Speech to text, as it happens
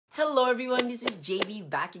Hello everyone, this is JV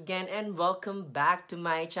back again and welcome back to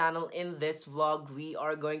my channel. In this vlog, we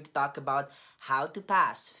are going to talk about how to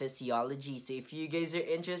pass physiology. So if you guys are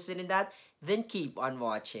interested in that, then keep on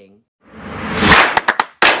watching.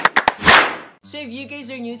 So if you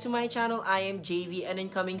guys are new to my channel, I am JV, an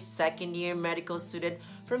incoming second year medical student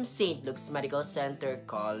from St. Luke's Medical Center,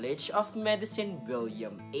 College of Medicine,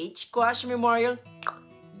 William H. Quash Memorial.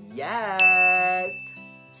 Yes!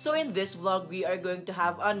 So in this vlog, we are going to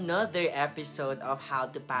have another episode of how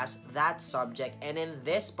to pass that subject, and in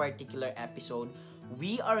this particular episode,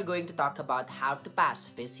 we are going to talk about how to pass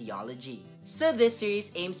physiology. So this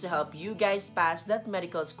series aims to help you guys pass that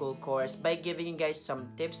medical school course by giving you guys some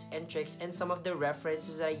tips and tricks and some of the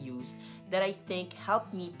references I used that I think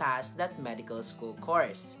helped me pass that medical school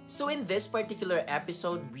course. So in this particular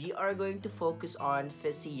episode, we are going to focus on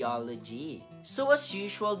physiology. So as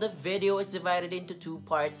usual, the video is divided into two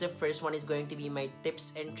parts. The first one is going to be my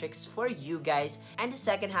tips and tricks for you guys, and the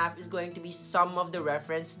second half is going to be some of the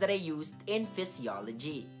references that I used in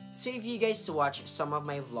physiology. So if you guys watch some of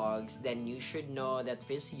my vlogs, then you should know that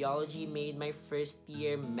physiology made my first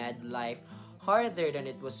year med life harder than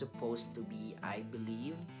it was supposed to be, I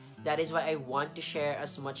believe. That is why I want to share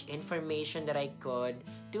as much information that I could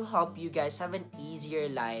to help you guys have an easier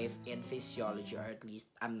life in physiology, or at least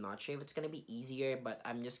I'm not sure if it's gonna be easier, but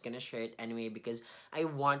I'm just gonna share it anyway because I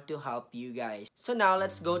want to help you guys. So now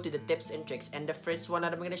let's go to the tips and tricks, and the first one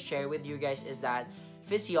that I'm gonna share with you guys is that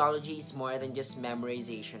physiology is more than just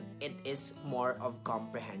memorization. It is more of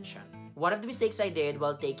comprehension. One of the mistakes I did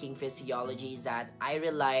while taking physiology is that I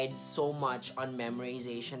relied so much on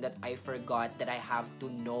memorization that I forgot that I have to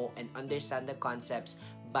know and understand the concepts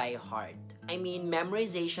by heart. I mean,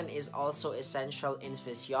 memorization is also essential in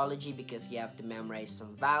physiology because you have to memorize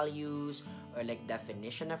some values or like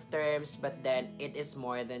definition of terms, but then it is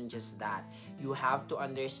more than just that. You have to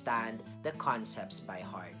understand the concepts by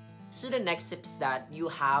heart. So the next tip is that you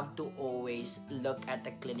have to always look at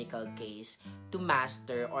the clinical case to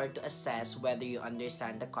master or to assess whether you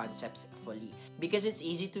understand the concepts fully. Because it's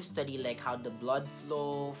easy to study like how the blood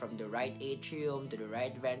flow from the right atrium to the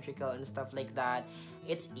right ventricle and stuff like that.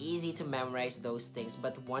 It's easy to memorize those things,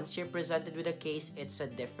 but once you're presented with a case, it's a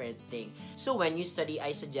different thing. So when you study,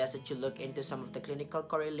 I suggest that you look into some of the clinical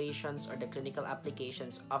correlations or the clinical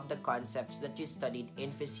applications of the concepts that you studied in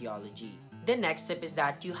physiology. The next step is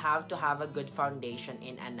that you have to have a good foundation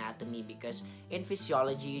in anatomy, because in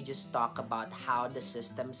physiology, you just talk about how the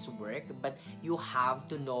systems work, but you have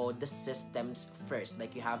to know the systems first.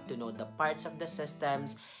 Like you have to know the parts of the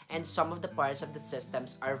systems, and some of the parts of the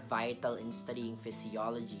systems are vital in studying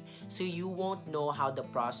physiology. So you won't know how the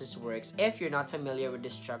process works if you're not familiar with the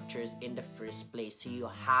structures in the first place. So you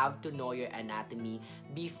have to know your anatomy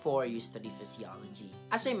before you study physiology.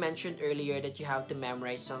 As I mentioned earlier, that you have to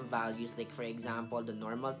memorize some values, like for example, the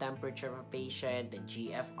normal temperature of a patient, the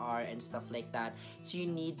GFR, and stuff like that. So you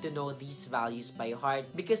need to know these values by heart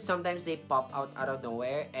because sometimes they pop out of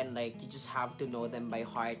nowhere, and like you just have to know them by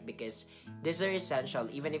heart because these are essential.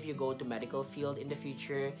 Even if you go to medical field in the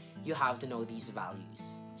future, you have to know these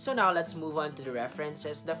values. So now let's move on to the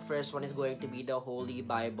references. The first one is going to be the Holy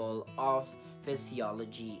Bible of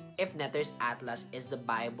Physiology. If Netter's Atlas is the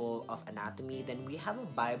Bible of Anatomy, then we have a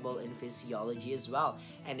Bible in Physiology as well,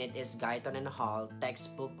 and it is Guyton and Hall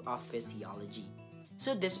Textbook of Physiology.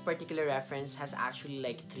 So this particular reference has actually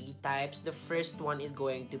like three types. The first one is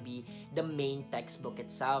going to be the main textbook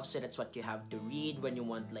itself, so that's what you have to read when you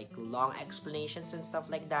want like long explanations and stuff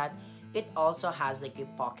like that. It also has like a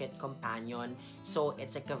pocket companion, so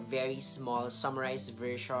it's like a very small summarized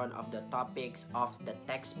version of the topics of the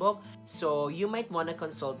textbook. So you might want to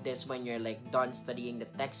consult this when you're like done studying the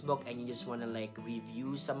textbook and you just want to like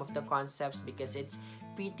review some of the concepts, because it's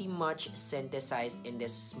pretty much synthesized in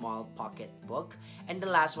this small pocket book. And the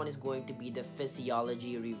last one is going to be the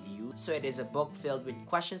Physiology Review. So it is a book filled with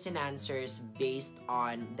questions and answers based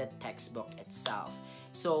on the textbook itself.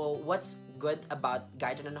 So what's good about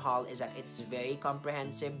Guyton and Hall is that it's very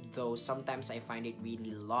comprehensive, though sometimes I find it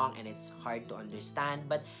really long and it's hard to understand,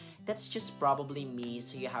 but that's just probably me,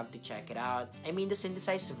 so you have to check it out. I mean, the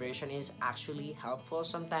synthesized version is actually helpful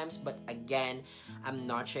sometimes, but again, I'm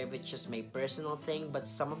not sure if it's just my personal thing, but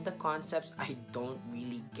some of the concepts I don't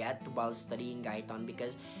really get while studying Guyton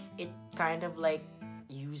because it kind of like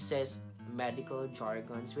uses medical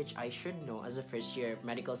jargons, which I should know as a first year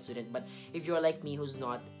medical student. But if you're like me who's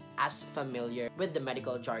not as familiar with the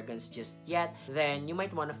medical jargons just yet, then you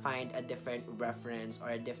might want to find a different reference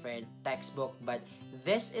or a different textbook, but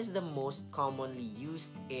this is the most commonly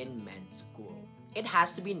used in med school. It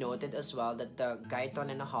has to be noted as well that the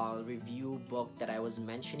Guyton and Hall review book that I was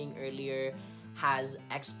mentioning earlier has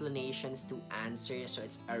explanations to answer, so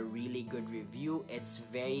it's a really good review. It's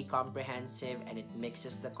very comprehensive and it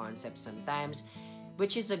mixes the concepts sometimes,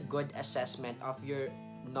 which is a good assessment of your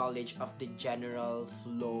knowledge of the general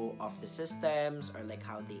flow of the systems or like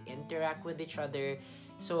how they interact with each other.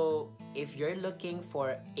 So if you're looking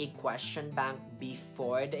for a question bank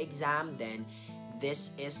before the exam, then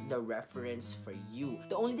this is the reference for you.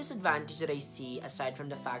 The only disadvantage that I see, aside from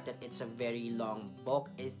the fact that it's a very long book,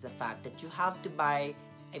 is the fact that you have to buy,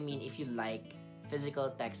 I mean, if you like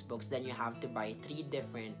physical textbooks, then you have to buy 3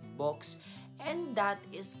 different books, and that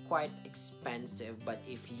is quite expensive. But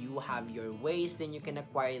if you have your ways, then you can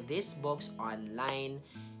acquire these books online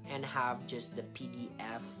and have just the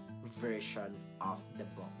PDF version of the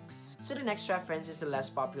books. So the next reference is a less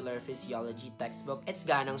popular physiology textbook. It's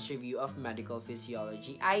Ganong's Review of Medical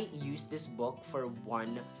Physiology. I used this book for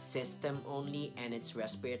one system only, and it's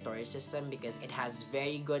respiratory system, because it has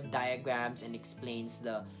very good diagrams and explains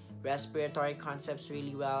the respiratory concepts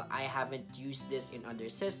really well. I haven't used this in other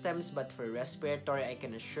systems, but for respiratory, I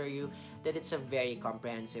can assure you that it's a very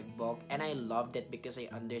comprehensive book, and I loved it because I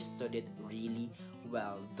understood it really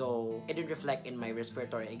well, though it didn't reflect in my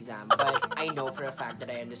respiratory exam. But I know for a fact that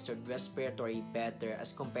I understood respiratory better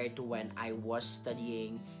as compared to when I was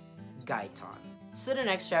studying Guyton. So the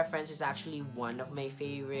next reference is actually one of my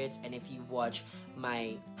favorites, and if you watch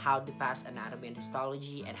my How to Pass Anatomy and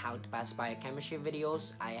Histology and How to Pass Biochemistry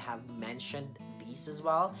videos, I have mentioned these as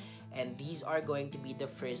well. And these are going to be the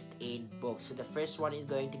first aid books. So the first one is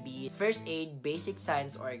going to be First Aid Basic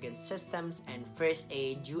Science Organ Systems and First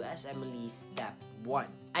Aid USMLE Step 1.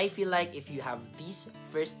 I feel like if you have these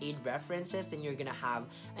first aid references, then you're gonna have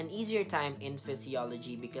an easier time in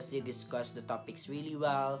physiology because they discuss the topics really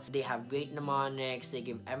well. They have great mnemonics, they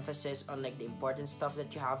give emphasis on like the important stuff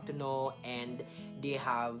that you have to know, and they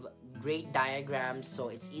have great diagrams, so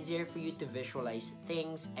it's easier for you to visualize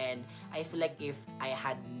things. And I feel like if I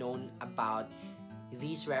had known about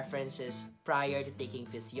these references prior to taking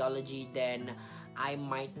physiology, then I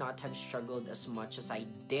might not have struggled as much as I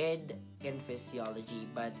did in physiology.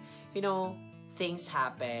 But you know, things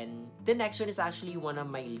happen. The next one is actually one of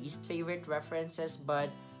my least favorite references, but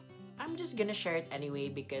I'm just gonna share it anyway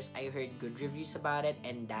because I heard good reviews about it,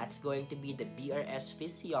 and that's going to be the BRS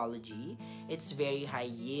Physiology. It's very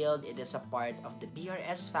high yield. It is a part of the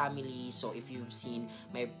BRS family, so if you've seen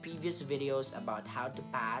my previous videos about how to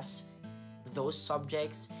pass those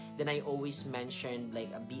subjects, then I always mentioned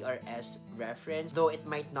like a BRS reference, though it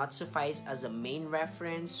might not suffice as a main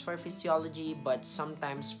reference for physiology, but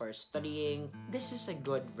sometimes for studying, this is a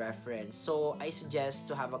good reference. So I suggest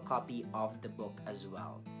to have a copy of the book as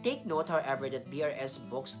well. Take note, however, that BRS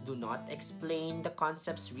books do not explain the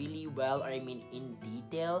concepts really well, or I mean in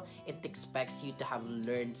detail. It expects you to have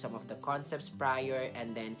learned some of the concepts prior,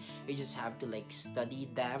 and then you just have to like study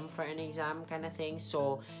them for an exam kind of thing.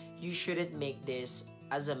 So you shouldn't make this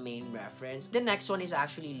as a main reference. The next one is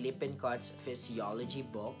actually Lippincott's Physiology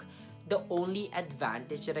Book. The only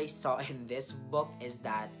advantage that I saw in this book is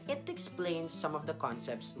that it explains some of the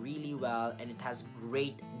concepts really well, and it has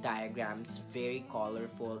great diagrams, very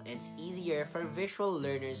colorful, and it's easier for visual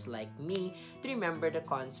learners like me to remember the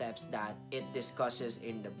concepts that it discusses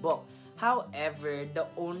in the book. However, the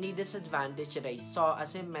only disadvantage that I saw,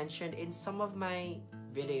 as I mentioned in some of my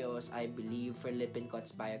videos, I believe, for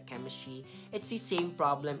Lippincott's biochemistry, it's the same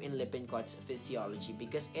problem in Lippincott's physiology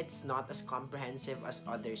because it's not as comprehensive as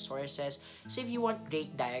other sources. So if you want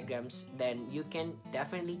great diagrams, then you can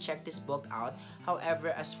definitely check this book out. However,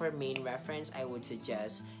 as for main reference, I would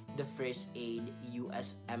suggest the First Aid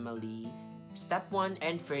USMLE Step 1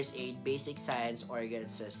 and First Aid Basic Science Organ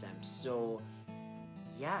Systems. So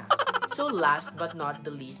yeah. So last but not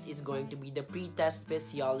the least is going to be the pretest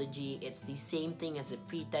physiology. It's the same thing as the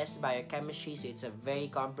pretest biochemistry, so it's a very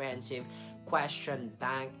comprehensive question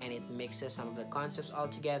bank, and it mixes some of the concepts all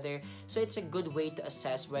together. So it's a good way to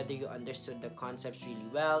assess whether you understood the concepts really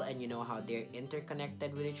well, and you know how they're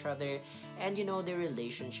interconnected with each other, and you know their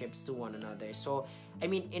relationships to one another. So I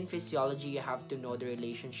mean, in physiology, you have to know the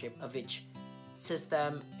relationship of each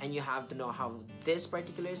system, and you have to know how this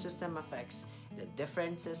particular system affects the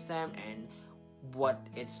different system and what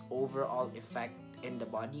its overall effect in the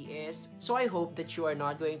body is. So I hope that you are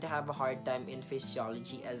not going to have a hard time in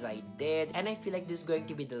physiology as I did, and I feel like this is going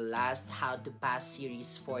to be the last How to Pass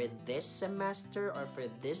series for this semester or for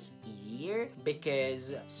this year. year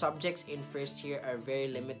because subjects in first year are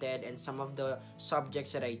very limited, and some of the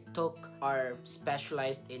subjects that I took are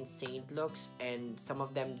specialized in St. Luke's, and some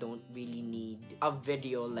of them don't really need a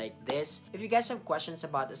video like this. If you guys have questions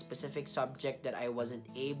about a specific subject that I wasn't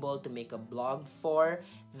able to make a blog for,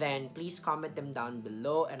 then please comment them down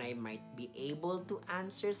below and I might be able to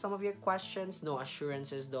answer some of your questions. No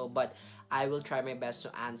assurances though, but I will try my best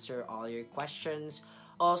to answer all your questions.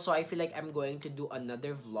 Also, I feel like I'm going to do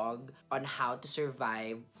another vlog on how to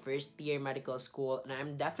survive first year medical school, and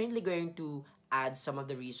I'm definitely going to add some of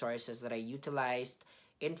the resources that I utilized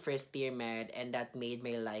in first year med and that made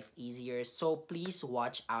my life easier. So please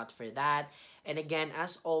watch out for that. And again,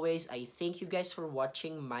 as always, I thank you guys for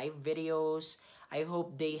watching my videos. I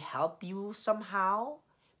hope they help you somehow,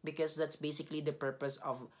 because that's basically the purpose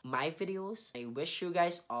of my videos. I wish you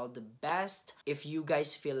guys all the best. If you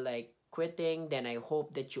guys feel like quitting, then I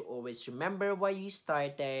hope that you always remember why you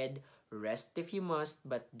started. Rest if you must,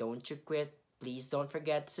 but don't you quit. Please don't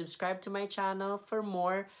forget to subscribe to my channel for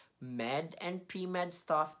more med and pre-med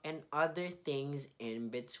stuff and other things in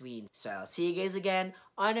between. So I'll see you guys again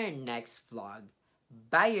on our next vlog.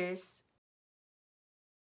 Bye-ers!